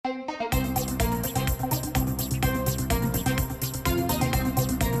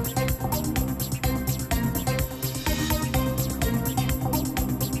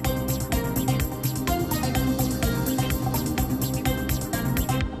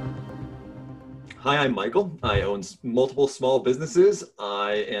Hi, I'm Michael. I own multiple small businesses.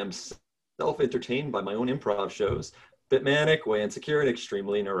 I am self-entertained by my own improv shows, bit manic, way insecure, and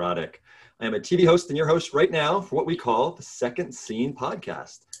extremely neurotic. I am a TV host and your host right now for what we call the Second Scene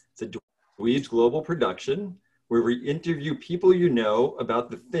Podcast. It's a Dweebs Global production where we interview people you know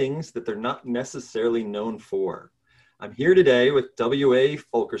about the things that they're not necessarily known for. I'm here today with W.A.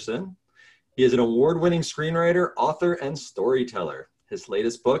 Fulkerson. He is an award-winning screenwriter, author, and storyteller. His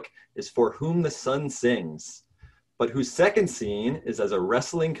latest book is For Whom the Sun Sings, but whose second scene is as a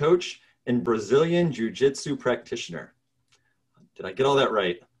wrestling coach and Brazilian Jiu-Jitsu practitioner. Did I get all that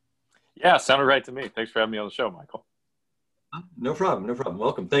right? Yeah, sounded right to me. Thanks for having me on the show, Michael. No problem. No problem.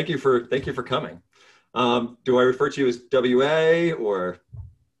 Welcome. Thank you for coming. Do I refer to you as WA or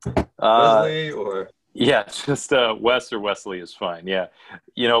Wesley or? Yeah, just Wes or Wesley is fine. Yeah.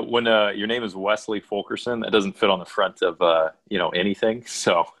 You know, when your name is Wesley Fulkerson, that doesn't fit on the front of, anything.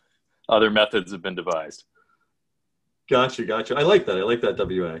 So other methods have been devised. Gotcha. I like that. I like that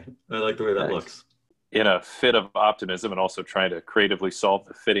WA. I like the way that looks. In a fit of optimism and also trying to creatively solve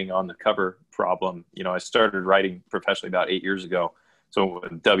the fitting on the cover problem, I started writing professionally about 8 years ago. So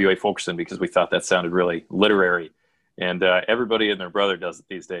W.A. Fulkerson, because we thought that sounded really literary. And everybody and their brother does it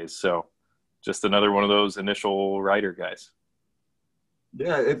these days. So just another one of those initial writer guys.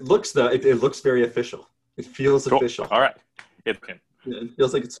 Yeah, it looks very official. It feels cool. Official. All right. It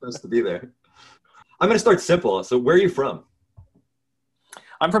feels like it's supposed to be there. I'm going to start simple. So where are you from?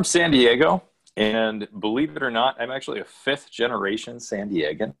 I'm from San Diego. And believe it or not, I'm actually a fifth generation San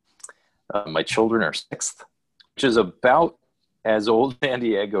Diegan. My children are sixth, which is about as old San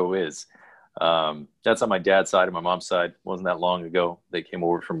Diego is. That's on my dad's side and my mom's side. Wasn't that long ago. They came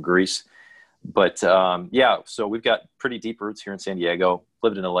over from Greece. But so we've got pretty deep roots here in San Diego.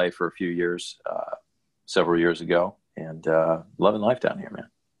 Lived in LA for a few years, several years ago, and loving life down here, man.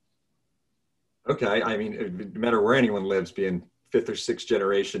 Okay. I mean, no matter where anyone lives, being fifth or sixth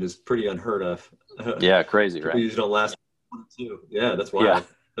generation is pretty unheard of. Yeah, crazy, right? Usually don't last 1 or 2. Yeah, that's wild. Yeah.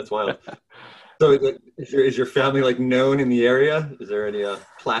 That's wild. So is your family like known in the area? Is there any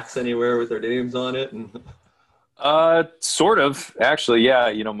plaques anywhere with their names on it? Sort of, actually.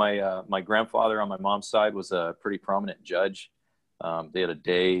 Yeah. My grandfather on my mom's side was a pretty prominent judge. They had a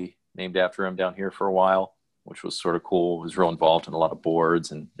day named after him down here for a while, which was sort of cool. He was real involved in a lot of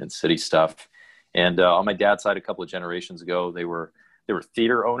boards and city stuff. And on my dad's side, a couple of generations ago, they were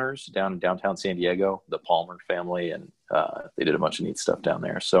theater owners down in downtown San Diego, the Palmer family, and they did a bunch of neat stuff down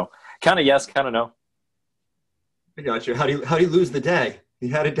there. So kind of yes, kind of no. I got you. How do you lose the day? You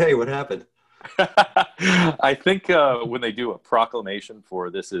had a day. What happened? I think when they do a proclamation for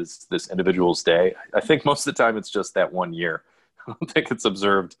this individual's day, I think most of the time it's just that 1 year. I don't think it's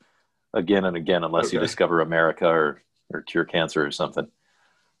observed again and again unless you discover America or cure cancer or something.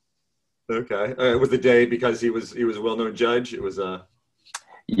 Okay. Was the day because he was a well-known judge? It was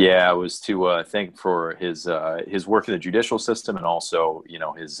Yeah, it was to thank for his work in the judicial system and also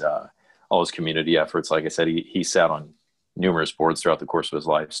his all his community efforts. Like I said, he sat on numerous boards throughout the course of his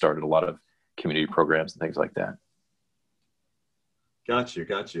life, started a lot of community programs and things like that. Got you.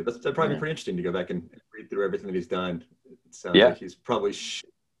 That'd probably be pretty interesting to go back and read through everything that he's done. It sounds like he's probably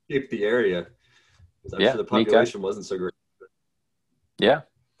shaped the area. I'm sure the population wasn't so great. Yeah.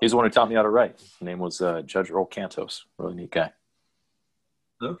 He's the one who taught me how to write. His name was Judge Earl Cantos. Really neat guy.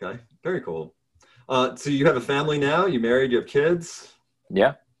 Okay. Very cool. So you have a family now? You married? You have kids?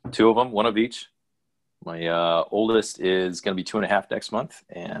 Yeah. 2 of them, 1 of each. My oldest is going to be 2.5 next month.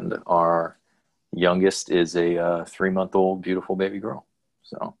 And our youngest is a 3-month-old beautiful baby girl.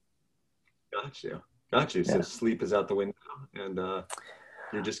 So. Got you. Yeah. So sleep is out the window and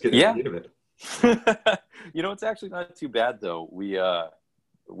you're just getting rid of it. It's actually not too bad though.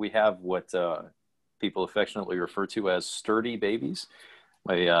 We have what people affectionately refer to as sturdy babies.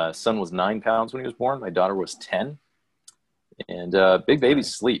 My son was 9 pounds when he was born. My daughter was 10. And big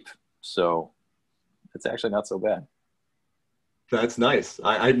babies sleep. So it's actually not so bad. That's nice.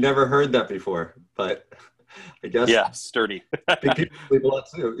 I'd never heard that before, but I guess. Yeah, sturdy. Big people sleep a lot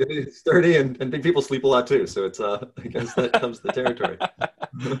too. Sturdy and big people sleep a lot too. So it's, I guess that comes to the territory.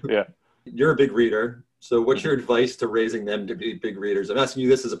 Yeah. You're a big reader. So what's your advice to raising them to be big readers? I'm asking you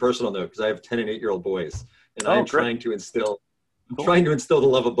this as a personal note because I have 10 and 8-year-old boys and I'm trying to instill the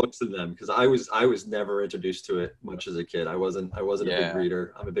love of books in them because I was never introduced to it much as a kid. I wasn't a big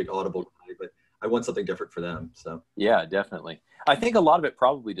reader. I'm a big Audible guy, but I want something different for them. So yeah, definitely. I think a lot of it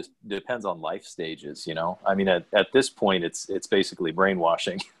probably just depends on life stages. I mean, at this point, it's basically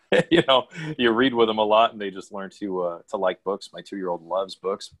brainwashing. You read with them a lot, and they just learn to like books. My 2-year-old loves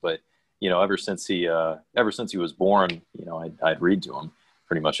books, but ever since he was born, I'd read to him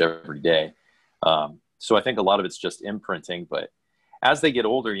pretty much every day. So I think a lot of it's just imprinting, but as they get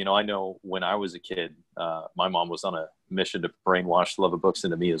older, I know when I was a kid, my mom was on a mission to brainwash the love of books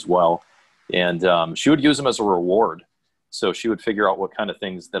into me as well. And she would use them as a reward. So she would figure out what kind of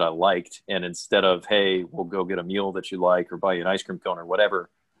things that I liked. And instead of, hey, we'll go get a meal that you like or buy you an ice cream cone or whatever,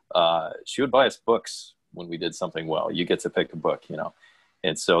 she would buy us books when we did something well. You get to pick a book,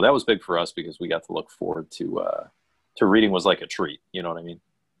 And so that was big for us because we got to look forward to reading was like a treat. You know what I mean?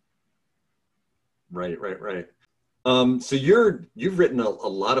 Right. So you've written a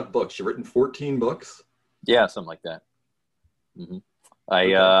lot of books. You've written 14 books. Yeah, something like that. Mm-hmm.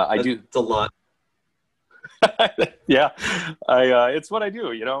 I do. It's a lot. Yeah, it's what I do.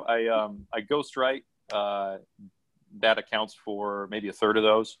 I ghostwrite. That accounts for maybe a third of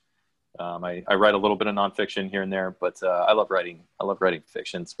those. I write a little bit of nonfiction here and there, but I love writing. I love writing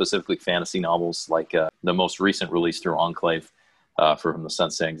fiction, specifically fantasy novels, like the most recent release through Enclave, From the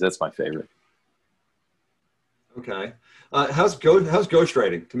Sun Sings. That's my favorite. Okay. How's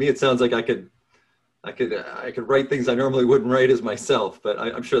ghostwriting? To me, it sounds like I could write things I normally wouldn't write as myself, but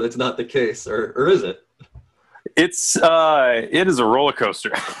I'm sure that's not the case, or is it? It is a roller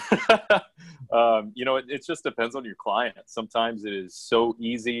coaster. It just depends on your client. Sometimes it is so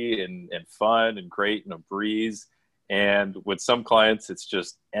easy and fun and great and a breeze. And with some clients, it's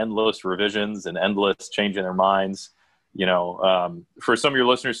just endless revisions and endless changing their minds. For some of your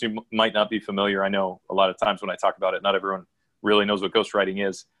listeners who might not be familiar, I know a lot of times when I talk about it, not everyone really knows what ghostwriting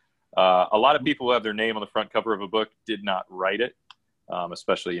is. A lot of people who have their name on the front cover of a book did not write it,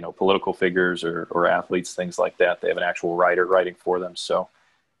 especially, political figures or athletes, things like that. They have an actual writer writing for them. So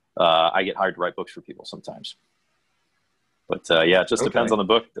I get hired to write books for people sometimes. But it just depends on the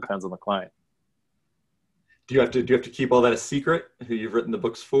book, depends on the client. Do you have to keep all that a secret, who you've written the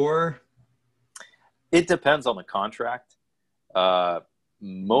books for? It depends on the contract.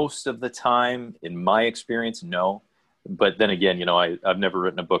 Most of the time, in my experience, no. But then again, I've never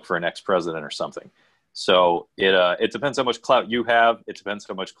written a book for an ex-president or something. So it depends how much clout you have. It depends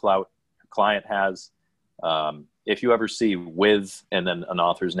how much clout your client has. If you ever see with and then an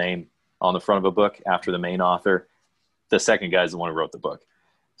author's name on the front of a book after the main author, the second guy is the one who wrote the book.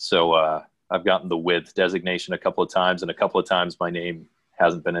 So I've gotten the with designation a couple of times, and a couple of times my name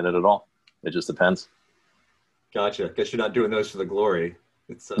hasn't been in it at all. It just depends. Gotcha. Guess you're not doing those for the glory.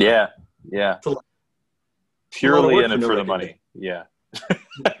 It's yeah. It's Purely in it for the money. Yeah.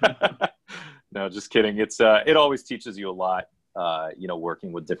 No, just kidding. It always teaches you a lot,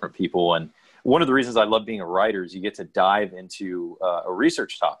 working with different people. And one of the reasons I love being a writer is you get to dive into a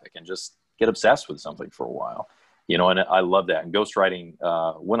research topic and just get obsessed with something for a while, and I love that. And ghostwriting,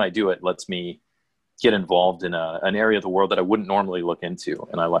 when I do it, lets me get involved in an area of the world that I wouldn't normally look into.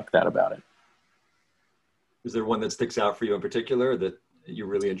 And I like that about it. Is there one that sticks out for you in particular that you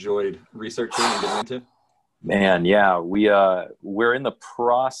really enjoyed researching and getting into? Man, yeah, we're in the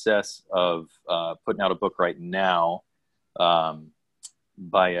process of putting out a book right now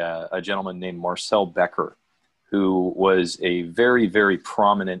by a gentleman named Marcel Becker, who was a very, very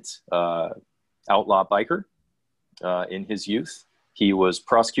prominent outlaw biker in his youth. He was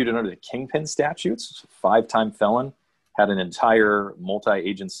prosecuted under the Kingpin statutes, 5-time felon, had an entire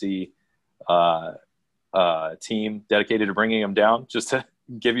multi-agency team dedicated to bringing him down, just to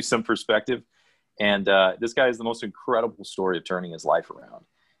give you some perspective. And this guy is the most incredible story of turning his life around.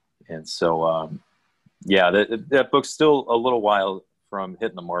 And so, that book's still a little while from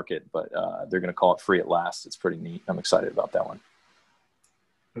hitting the market, but they're going to call it free at last. It's pretty neat. I'm excited about that one.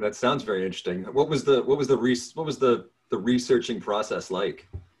 That sounds very interesting. What was the researching process like,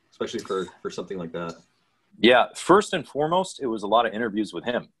 especially for something like that? Yeah, first and foremost, it was a lot of interviews with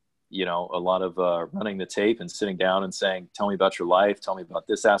him. A lot of running the tape and sitting down and saying, tell me about your life. Tell me about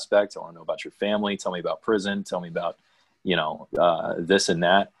this aspect. I want to know about your family. Tell me about prison. Tell me about, this and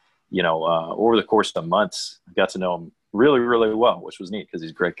that. Over the course of months, I got to know him really, really well, which was neat because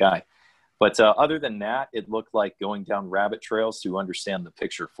he's a great guy. But other than that, it looked like going down rabbit trails to understand the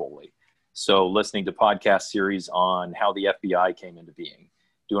picture fully. So listening to podcast series on how the FBI came into being,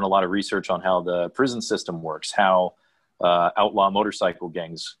 doing a lot of research on how the prison system works, how outlaw motorcycle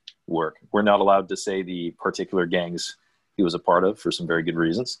gangs work. We're not allowed to say the particular gangs he was a part of for some very good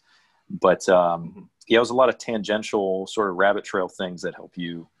reasons. But it was a lot of tangential sort of rabbit trail things that help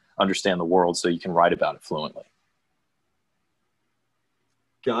you understand the world so you can write about it fluently.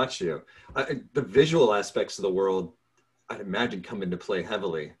 Got you. The visual aspects of the world, I'd imagine, come into play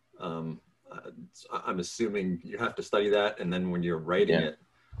heavily. I'm assuming you have to study that, and then when you're writing it,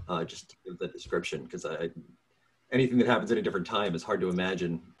 just to give the description, because anything that happens at a different time is hard to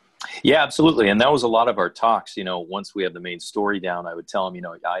imagine Yeah, absolutely. And that was a lot of our talks. Once we had the main story down, I would tell them,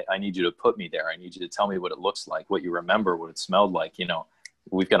 I need you to put me there. I need you to tell me what it looks like, what you remember, what it smelled like.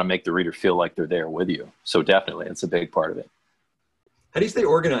 We've got to make the reader feel like they're there with you. So definitely, it's a big part of it. How do you stay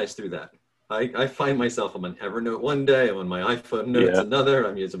organized through that? I find myself, I'm on Evernote one day, I'm on my iPhone notes Yeah. another,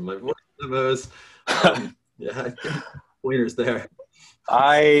 I'm using my voice memos. Yeah, I think pointers there.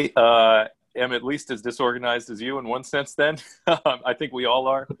 I am at least as disorganized as you in one sense then. I think we all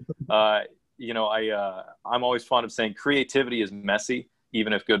are. I'm always fond of saying creativity is messy,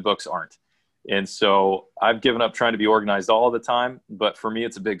 even if good books aren't. And so I've given up trying to be organized all the time, but for me,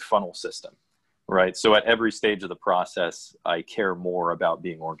 it's a big funnel system, right? So at every stage of the process, I care more about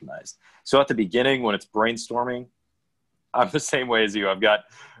being organized. So at the beginning, when it's brainstorming, I'm the same way as you. I've got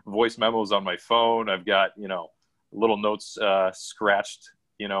voice memos on my phone. I've got, little notes scratched,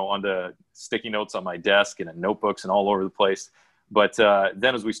 onto sticky notes on my desk and in notebooks and all over the place. But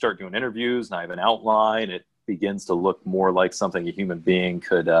then as we start doing interviews and I have an outline, it begins to look more like something a human being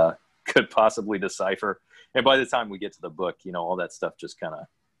could possibly decipher. And by the time we get to the book, all that stuff just kind of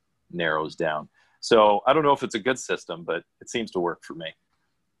narrows down. So I don't know if it's a good system, but it seems to work for me.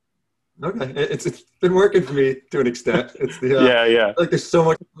 Okay, it's been working for me to an extent. It's the yeah. Like there's so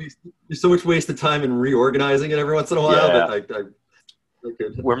much wasted time in reorganizing it every once in a while that I could.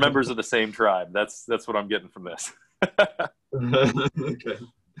 We're members of the same tribe. That's what I'm getting from this. Okay.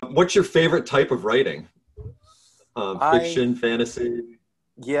 What's your favorite type of writing? Fiction, fantasy?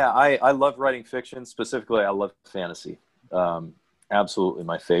 Yeah, I love writing fiction. Specifically, I love fantasy. Absolutely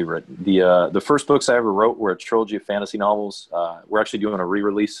my favorite. The first books I ever wrote were a trilogy of fantasy novels. We're actually doing a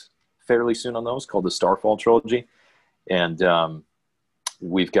re-release fairly soon on those called the Starfall trilogy. And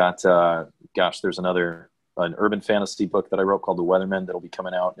we've got, there's an urban fantasy book that I wrote called The Weathermen that'll be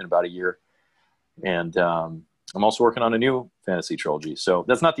coming out in about a year. And I'm also working on a new fantasy trilogy. So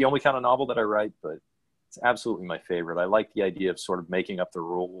that's not the only kind of novel that I write, but it's absolutely my favorite. I like the idea of sort of making up the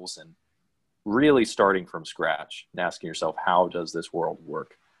rules and really starting from scratch and asking yourself, how does this world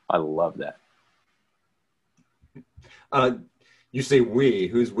work? I love that. You say we.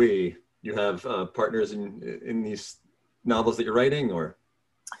 Who's we? You have partners in these novels that you're writing, or?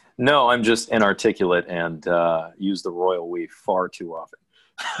 No, I'm just inarticulate and use the royal we far too often.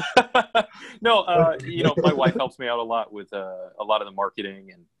 No, my wife helps me out a lot with a lot of the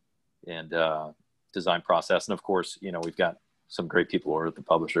marketing and design process. And of course, we've got some great people over at the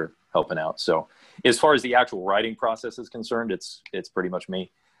publisher helping out. So as far as the actual writing process is concerned, it's pretty much me.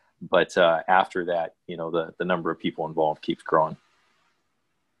 But after that, the number of people involved keeps growing.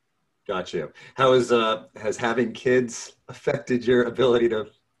 Gotcha. How has having kids affected your ability to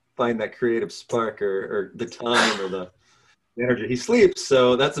find that creative spark or the time or the energy? He sleeps,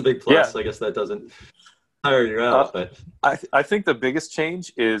 so that's a big plus. Yeah. I guess that doesn't tire you out. But I think the biggest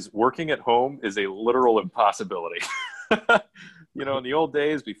change is working at home is a literal impossibility. In the old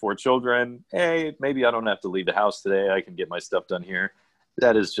days before children, hey, maybe I don't have to leave the house today. I can get my stuff done here.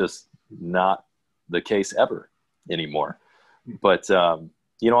 That is just not the case ever anymore. But,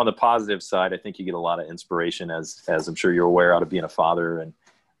 on the positive side, I think you get a lot of inspiration, as I'm sure you're aware, out of being a father. And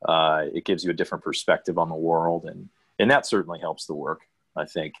it gives you a different perspective on the world. And that certainly helps the work, I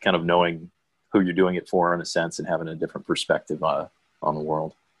think, kind of knowing who you're doing it for in a sense and having a different perspective on the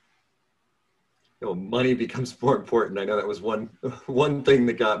world. Money becomes more important. I know that was one thing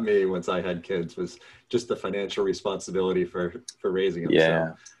that got me once I had kids was just the financial responsibility for raising them.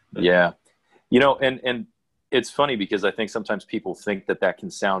 Yeah. So, yeah. And it's funny because I think sometimes people think that can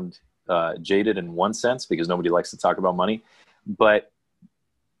sound jaded in one sense because nobody likes to talk about money, but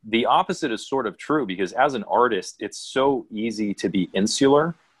the opposite is sort of true because as an artist, it's so easy to be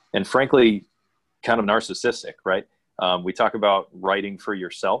insular and frankly, kind of narcissistic, right? We talk about writing for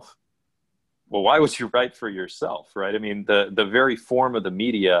yourself. Well, why would you write for yourself, right? I mean, the very form of the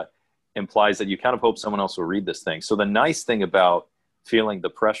media implies that you kind of hope someone else will read this thing. So the nice thing about feeling the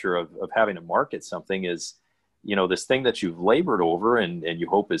pressure of having to market something is, this thing that you've labored over and you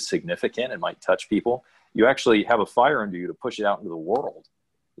hope is significant and might touch people, you actually have a fire under you to push it out into the world,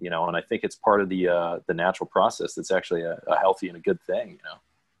 and I think it's part of the natural process that's actually a healthy and a good thing,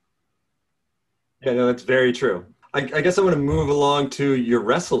 Yeah, no, that's very true. I guess I want to move along to your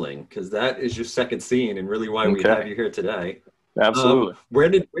wrestling because that is your second scene and really why we have you here today. Absolutely.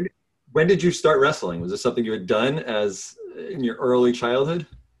 When did you start wrestling? Was this something you had done in your early childhood?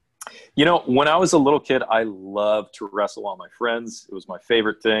 When I was a little kid, I loved to wrestle all my friends. It was my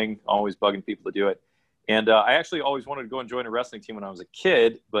favorite thing, always bugging people to do it. And I actually always wanted to go and join a wrestling team when I was a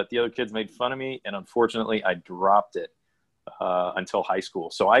kid, but the other kids made fun of me. And unfortunately, I dropped it until high school.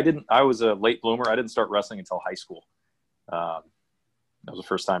 So I was a late bloomer. I didn't start wrestling until high school. That was the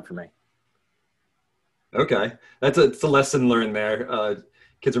first time for me. Okay. It's a lesson learned there.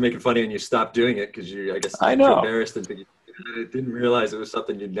 Kids are making fun of you and you stop doing it because I guess I you're too know. embarrassed and didn't realize it was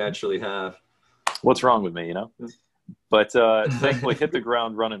something you'd naturally have. What's wrong with me, you know? But thankfully hit the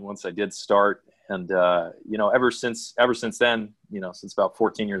ground running once I did start. And, you know, ever since then, you know, since about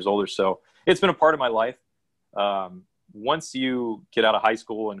 14 years old or so, it's been a part of my life. Once you get out of high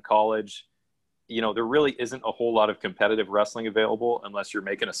school and college, you know, there really isn't a whole lot of competitive wrestling available unless you're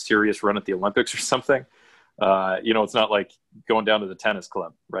making a serious run at the Olympics or something. You know, it's not like going down to the tennis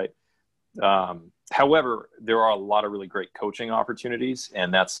club, right? However, there are a lot of really great coaching opportunities,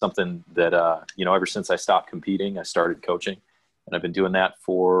 and that's something that, you know, ever since I stopped competing, I started coaching, and I've been doing that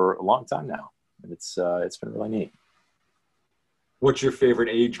for a long time now, and it's been really neat. What's your favorite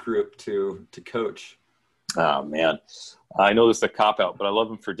age group to coach? Oh man, I know this is a cop out, but I love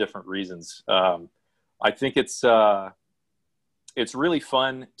them for different reasons. I think it's really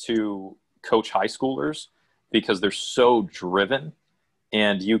fun to coach high schoolers because they're so driven,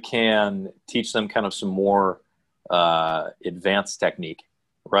 and you can teach them kind of some more advanced technique,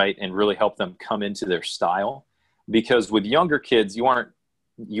 right? And really help them come into their style. Because with younger kids, you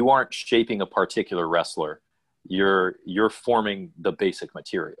aren't shaping a particular wrestler. You're forming the basic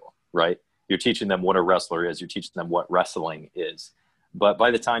material, right? You're teaching them what a wrestler is. You're teaching them what wrestling is. But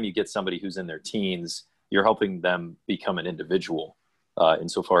by the time you get somebody who's in their teens, you're helping them become an individual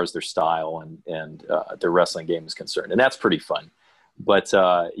insofar as their style and their wrestling game is concerned. And that's pretty fun. But,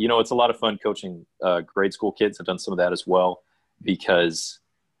 you know, it's a lot of fun coaching grade school kids. I've done some of that as well because,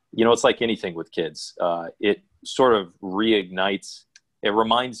 you know, it's like anything with kids. It sort of reignites. It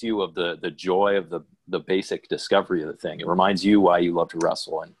reminds you of the joy of the basic discovery of the thing. It reminds you why you love to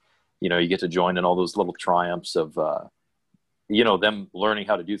wrestle. And, you know, you get to join in all those little triumphs of, you know, them learning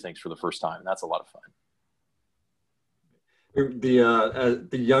how to do things for the first time. And that's a lot of fun. The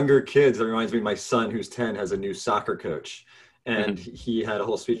younger kids, that reminds me, my son, who's 10, has a new soccer coach. And he had a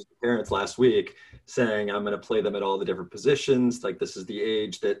whole speech to parents last week saying, I'm going to play them at all the different positions. Like, this is the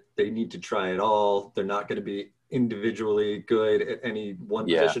age that they need to try it all. They're not going to be individually good at any one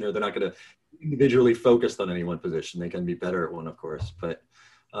position, or they're not going to individually focused on any one position. They can be better at one, of course, but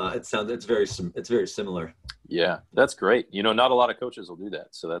it's very similar. Yeah, that's great. You know, not a lot of coaches will do that.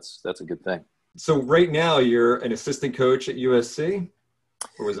 So that's a good thing. So right now you're an assistant coach at USC?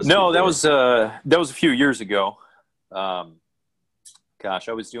 Or was this No, that was a few years ago. Gosh,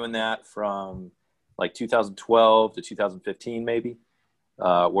 I was doing that from like 2012 to 2015, maybe.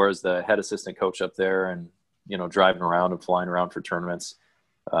 Whereas the head assistant coach up there and, you know, driving around and flying around for tournaments.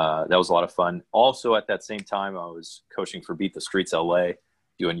 That was a lot of fun. Also at that same time, I was coaching for Beat the Streets LA,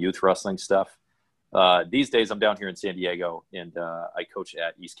 doing youth wrestling stuff. These days I'm down here in San Diego and I coach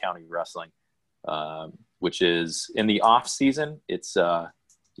at East County Wrestling, which is in the off season. It's,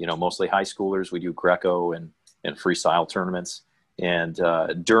 you know, mostly high schoolers. We do Greco and freestyle tournaments. And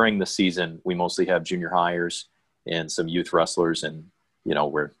during the season, we mostly have junior hires and some youth wrestlers, and, you know,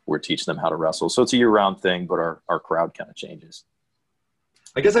 we're teaching them how to wrestle. So it's a year-round thing, but our crowd kind of changes.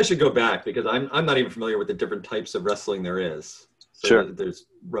 I guess I should go back because I'm not even familiar with the different types of wrestling there is. So sure. There's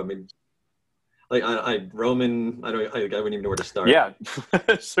Roman. Like Roman, I wouldn't even know where to start. Yeah,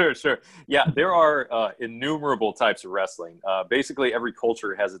 sure. Yeah, there are innumerable types of wrestling. Basically, every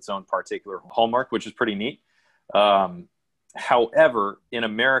culture has its own particular hallmark, which is pretty neat. However, in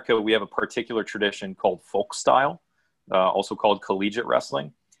America, we have a particular tradition called folk style, also called collegiate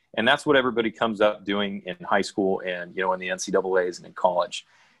wrestling. And that's what everybody comes up doing in high school and, you know, in the NCAAs and in college.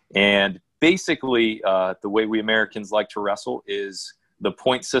 And basically, the way we Americans like to wrestle is the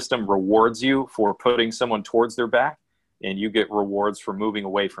point system rewards you for putting someone towards their back, and you get rewards for moving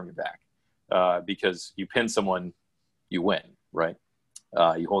away from your back. Because you pin someone, you win, right?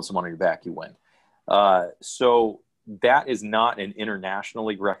 You hold someone on your back, you win. So that is not an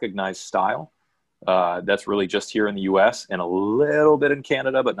internationally recognized style. That's really just here in the US and a little bit in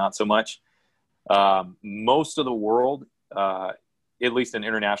Canada, but not so much. Most of the world, at least in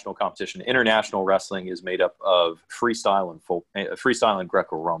international competition, international wrestling is made up of freestyle and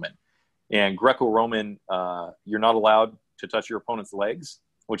Greco-Roman. And Greco-Roman, you're not allowed to touch your opponent's legs,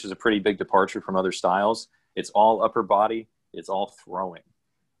 which is a pretty big departure from other styles. It's all upper body. It's all throwing.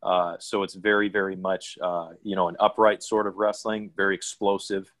 So it's very, very much, you know, an upright sort of wrestling, very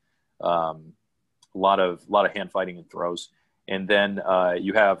explosive, a lot of hand fighting and throws. And then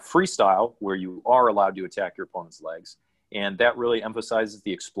you have freestyle, where you are allowed to attack your opponent's legs. And that really emphasizes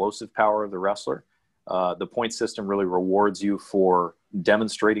the explosive power of the wrestler. The point system really rewards you for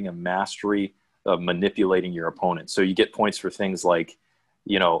demonstrating a mastery of manipulating your opponent. So you get points for things like,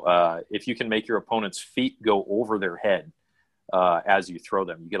 you know, if you can make your opponent's feet go over their head, as you throw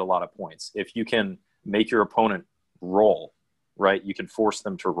them. You get a lot of points. If you can make your opponent roll, right, you can force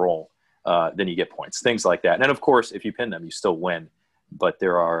them to roll, then you get points, things like that. And then, of course, if you pin them, you still win. But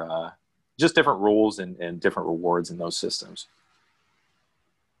there are just different rules and different rewards in those systems.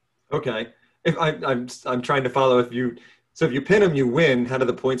 Okay. If I'm trying to follow, if you pin them, you win. How do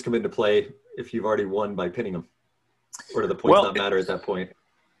the points come into play if you've already won by pinning them? Or do the points not matter at that point?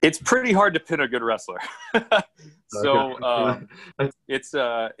 It's pretty hard to pin a good wrestler. So it's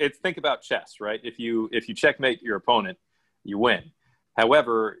think about chess, right? If you checkmate your opponent, you win.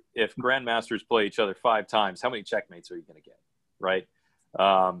 However, if grandmasters play each other 5 times, how many checkmates are you going to get, right?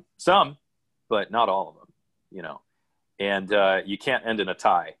 Some, but not all of them, you know. And you can't end in a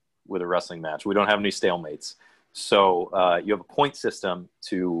tie with a wrestling match. We don't have any stalemates. So you have a point system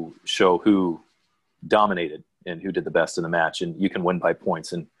to show who dominated and who did the best in the match, and you can win by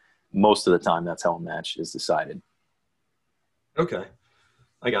points. And most of the time, that's how a match is decided. Okay,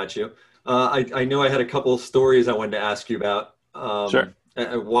 I got you. I know I had a couple of stories I wanted to ask you about. Sure.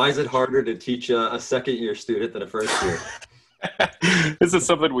 Why is it harder to teach a second-year student than a first-year? This is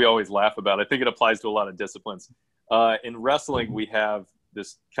something we always laugh about. I think it applies to a lot of disciplines. In wrestling, we have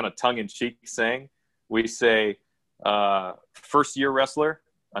this kind of tongue-in-cheek saying. We say, first-year wrestler,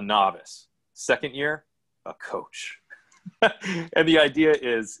 a novice. Second year, a coach. And the idea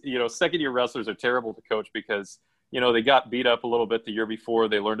is, you know, second-year wrestlers are terrible to coach because, you know, they got beat up a little bit the year before.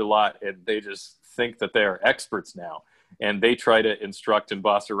 They learned a lot, and they just think that they are experts now. And they try to instruct and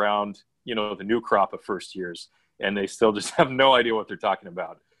boss around, you know, the new crop of first years. And they still just have no idea what they're talking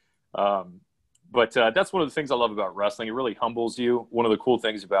about. But that's one of the things I love about wrestling. It really humbles you. One of the cool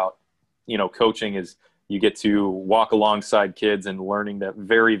things about, you know, coaching is you get to walk alongside kids and learning that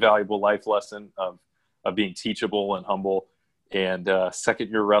very valuable life lesson of being teachable and humble. And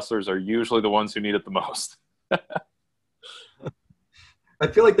second-year wrestlers are usually the ones who need it the most. I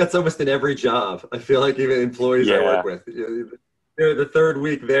feel like that's almost in every job. I feel like even employees I work with, they're the third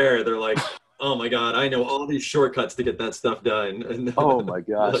week there, they're like, oh my God, I know all these shortcuts to get that stuff done. And oh my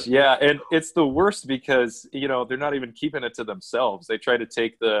gosh. Yeah. And it's the worst because, you know, they're not even keeping it to themselves. They try to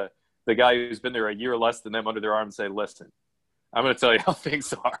take the guy who's been there a year less than them under their arm and say, listen, I'm going to tell you how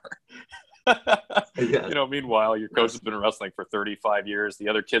things are. Yeah. You know, meanwhile, your coach has been wrestling for 35 years. The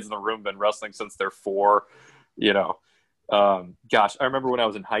other kids in the room have been wrestling since they're 4, you know. Gosh, I remember when I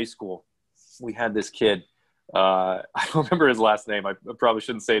was in high school, we had this kid. I don't remember his last name. I probably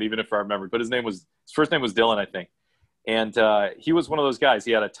shouldn't say it even if I remembered, but his first name was Dylan, I think. And he was one of those guys.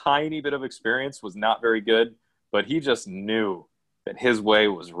 He had a tiny bit of experience, was not very good, but he just knew that his way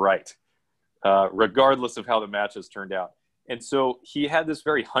was right, regardless of how the matches turned out. And so he had this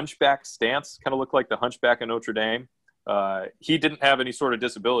very hunchback stance, kind of looked like the Hunchback of Notre Dame. He didn't have any sort of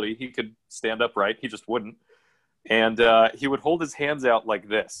disability. He could stand upright. He just wouldn't. And he would hold his hands out like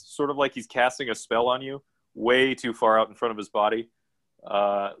this, sort of like he's casting a spell on you, way too far out in front of his body.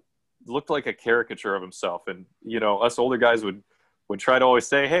 Looked like a caricature of himself. And, you know, us older guys would try to always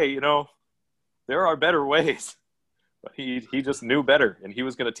say, hey, you know, there are better ways. But he just knew better, and he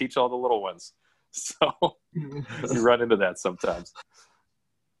was going to teach all the little ones. So you run into that sometimes.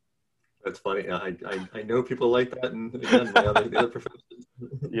 That's funny. I know people like that, and again, the other professions.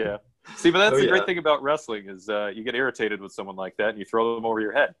 Yeah. See, but that's the great thing about wrestling is you get irritated with someone like that, and you throw them over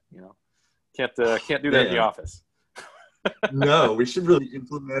your head. You know, can't do that in the office. No, we should really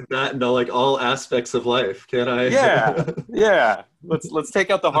implement that into like all aspects of life. Can I? Yeah. Let's take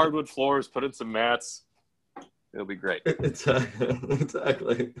out the hardwood floors, put in some mats. It'll be great.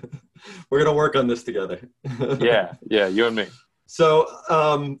 Exactly. We're gonna work on this together. Yeah, you and me.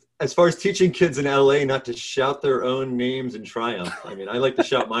 So, as far as teaching kids in LA not to shout their own names in triumph, I mean, I like to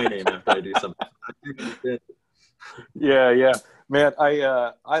shout my name after I do something. Yeah. Man,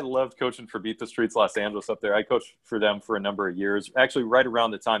 I loved coaching for Beat the Streets Los Angeles up there. I coached for them for a number of years, actually right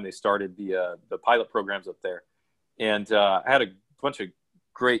around the time they started the pilot programs up there. And I had a bunch of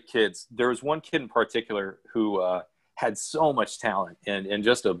great kids. There was one kid in particular who had so much talent and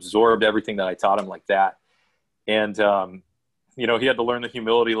just absorbed everything that I taught him like that. And, you know, he had to learn the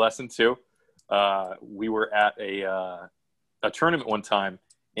humility lesson too. We were at a tournament one time,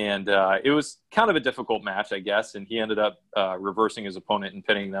 and it was kind of a difficult match, I guess. And he ended up reversing his opponent and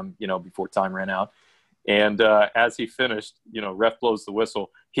pinning them, you know, before time ran out. And as he finished, you know, ref blows the whistle.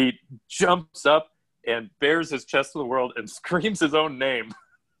 He jumps up and bares his chest to the world and screams his own name,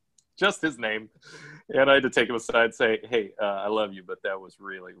 just his name. And I had to take him aside and say, hey, I love you, but that was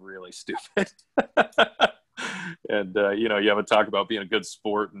really, really stupid. And, you know, you have a talk about being a good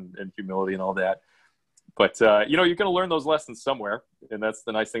sport and humility and all that. But, you know, you're going to learn those lessons somewhere. And that's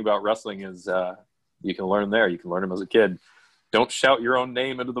the nice thing about wrestling is you can learn there. You can learn them as a kid. Don't shout your own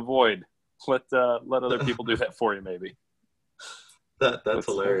name into the void. Let other people do that for you, maybe. That's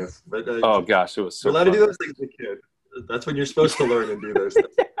hilarious. But, oh gosh, it was so you're allowed fun. to do those things as a kid. That's when you're supposed to learn and do those things.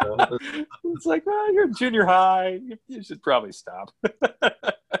 It's like, well, you're in junior high. You should probably stop.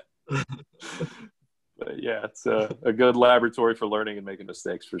 But yeah, it's a good laboratory for learning and making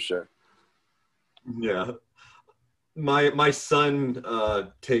mistakes for sure. Yeah. My son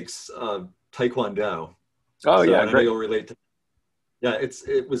takes Taekwondo. Oh, so yeah, I know great. you'll relate to. Yeah,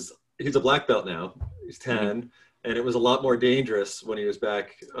 he's a black belt now. He's 10, and it was a lot more dangerous when he was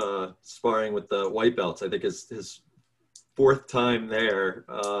back sparring with the white belts. I think his fourth time there,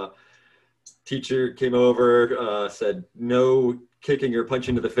 teacher came over, said no kicking or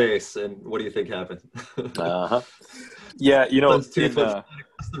punching to the face, and what do you think happened? Yeah, you know. Tooth went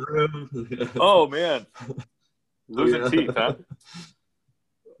across the room. Oh man, losing teeth, huh?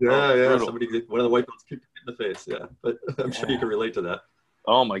 Yeah. One of the white belts kicked him in the face. Yeah, but I'm sure you can relate to that.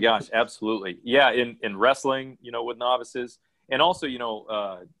 Oh my gosh, absolutely. Yeah, in wrestling, with novices, and also,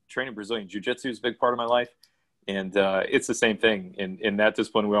 training Brazilian Jiu-Jitsu is a big part of my life. And it's the same thing. In that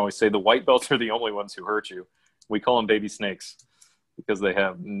discipline, we always say the white belts are the only ones who hurt you. We call them baby snakes because they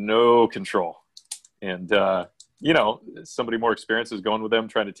have no control. And, somebody more experienced is going with them,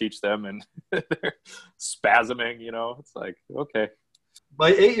 trying to teach them, and they're spasming, It's like, okay.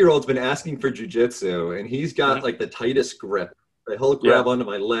 My 8-year-old's been asking for jiu-jitsu, and he's got like the tightest grip. He'll grab onto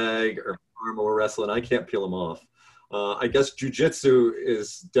my leg or arm while we're wrestling. I can't peel him off. I guess jiu-jitsu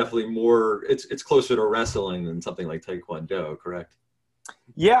is definitely more, it's closer to wrestling than something like Taekwondo, correct?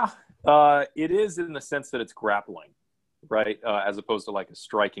 Yeah, it is in the sense that it's grappling, right? As opposed to like a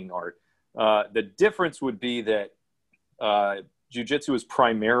striking art. The difference would be that jiu-jitsu is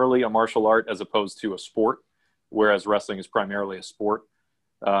primarily a martial art as opposed to a sport, whereas wrestling is primarily a sport.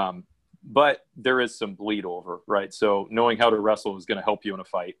 But there is some bleed over, right? So knowing how to wrestle is going to help you in a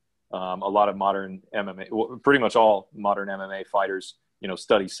fight. A lot of modern MMA, pretty much all modern MMA fighters,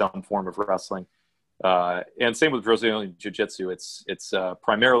 study some form of wrestling. And same with Brazilian Jiu-Jitsu. It's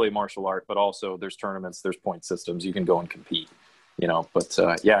primarily martial art, but also there's tournaments, there's point systems. You can go and compete, But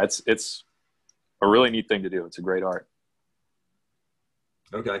yeah, it's a really neat thing to do. It's a great art.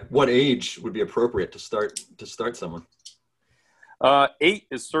 Okay. What age would be appropriate to start someone? 8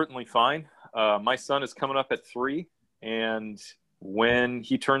 is certainly fine. My son is coming up at 3, and when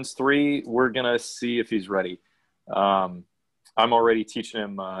he turns 3, we're going to see if he's ready. I'm already teaching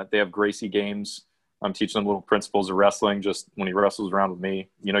him, they have Gracie games. I'm teaching them little principles of wrestling just when he wrestles around with me.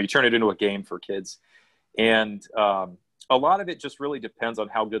 You turn it into a game for kids. And a lot of it just really depends on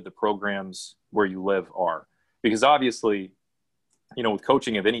how good the programs where you live are. Because obviously, with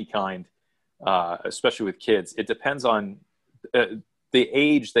coaching of any kind, especially with kids, it depends on the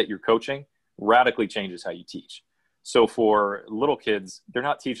age that you're coaching radically changes how you teach. So for little kids, they're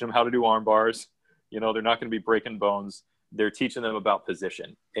not teaching them how to do arm bars. They're not going to be breaking bones. They're teaching them about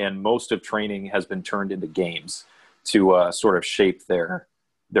position. And most of training has been turned into games to sort of shape their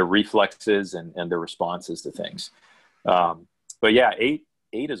reflexes and their responses to things. But yeah, 8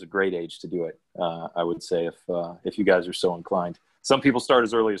 is a great age to do it. I would say if you guys are so inclined. Some people start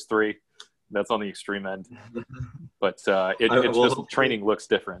as early as 3. That's on the extreme end. But training looks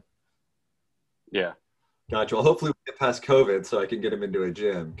different. Yeah. Gotcha. Well, hopefully we get past COVID so I can get him into a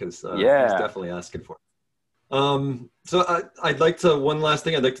gym because he's definitely asking for it. So one last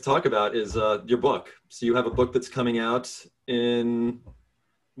thing I'd like to talk about is your book. So you have a book that's coming out when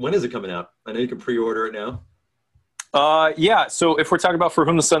is it coming out? I know you can pre-order it now. Yeah. So if we're talking about For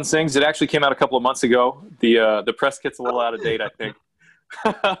Whom the Sun Sings, it actually came out a couple of months ago. The press kit's a little out of date, I think.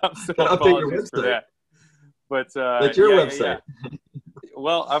 So update your website. For that. But like your website. Yeah.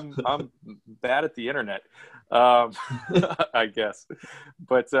 Well, I'm bad at the internet, I guess.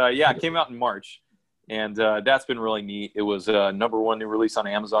 But it came out in March, and that's been really neat. It was #1 new release on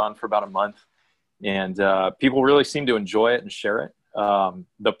Amazon for about a month, and people really seem to enjoy it and share it.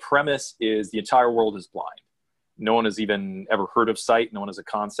 The premise is the entire world is blind. No one has even ever heard of sight. No one has a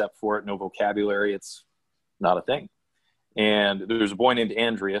concept for it. No vocabulary. It's not a thing. And there's a boy named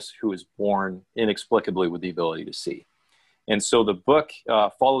Andreas who is born inexplicably with the ability to see. And so the book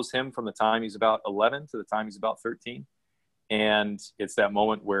follows him from the time he's about 11 to the time he's about 13. And it's that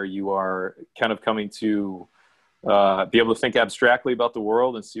moment where you are kind of coming to be able to think abstractly about the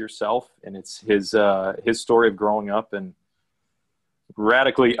world and see yourself. And it's his story of growing up and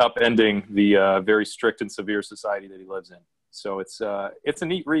radically upending the very strict and severe society that he lives in. So it's a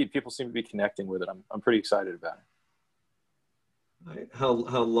neat read. People seem to be connecting with it. I'm pretty excited about it. Right. How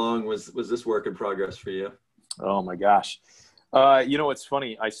long was this work in progress for you? Oh my gosh. It's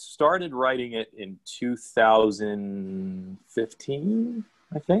funny. I started writing it in 2015,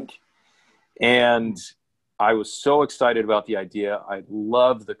 I think. And I was so excited about the idea. I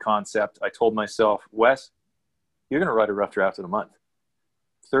loved the concept. I told myself, Wes, you're going to write a rough draft in a month.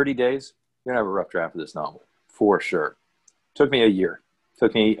 30 days, you're going to have a rough draft of this novel, for sure. Took me a year.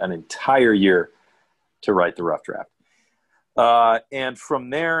 Took me an entire year to write the rough draft. And from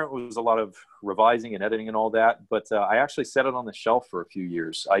there, it was a lot of revising and editing and all that. But I actually set it on the shelf for a few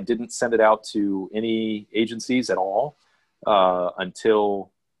years. I didn't send it out to any agencies at all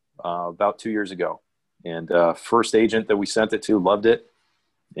until about 2 years ago. And first agent that we sent it to loved it.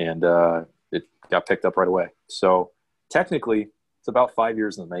 And it got picked up right away. So technically, it's about 5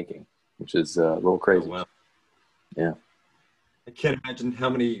 years in the making, which is a little crazy. Oh, wow. Yeah. I can't imagine how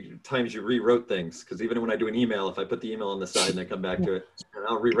many times you rewrote things, because even when I do an email, if I put the email on the side and I come back to it,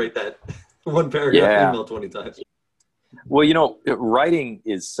 I'll rewrite that one paragraph email 20 times. Well, writing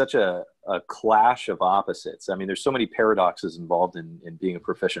is such a clash of opposites. I mean, there's so many paradoxes involved in being a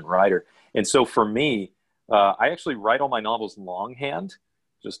proficient writer. And so for me, I actually write all my novels longhand,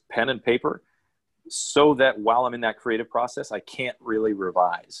 just pen and paper, so that while I'm in that creative process, I can't really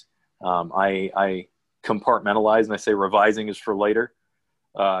revise. I compartmentalize and I say revising is for later.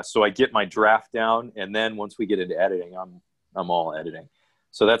 So I get my draft down, and then once we get into editing, I'm all editing.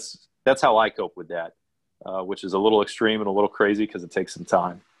 So that's how I cope with that, which is a little extreme and a little crazy because it takes some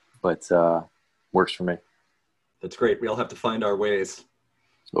time, but works for me. That's great. We all have to find our ways.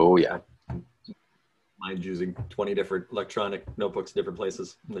 Oh yeah. Mine's using 20 different electronic notebooks, different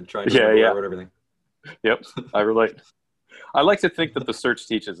places, and then trying to remember everything. Yep, I relate. I like to think that the search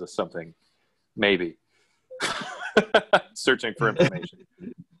teaches us something, maybe. Searching for information.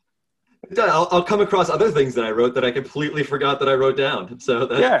 I'll come across other things that I wrote that I completely forgot that I wrote down. So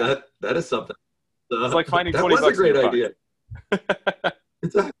that is something. It's like finding that 20 was bucks a great idea.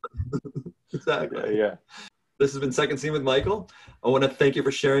 Exactly. Yeah. This has been Second Scene with Michael. I want to thank you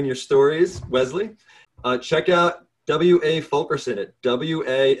for sharing your stories, Wesley. Check out W.A. Fulkerson at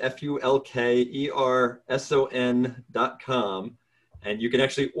WAFULKERSON.com. And you can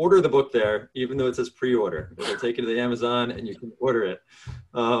actually order the book there, even though it says pre-order. It'll take you to the Amazon and you can order it.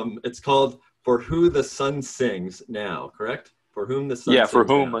 It's called For Who the Sun Sings Now, correct? For Whom the Sun Sings For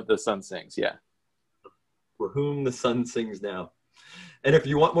Whom Now. the Sun Sings, yeah. For Whom the Sun Sings Now. And if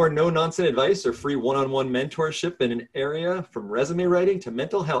you want more no-nonsense advice or free one-on-one mentorship in an area from resume writing to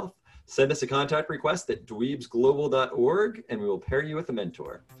mental health, send us a contact request at dweebsglobal.org and we will pair you with a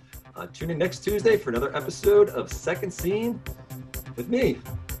mentor. Tune in next Tuesday for another episode of Second Scene with me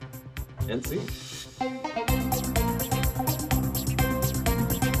and Scene.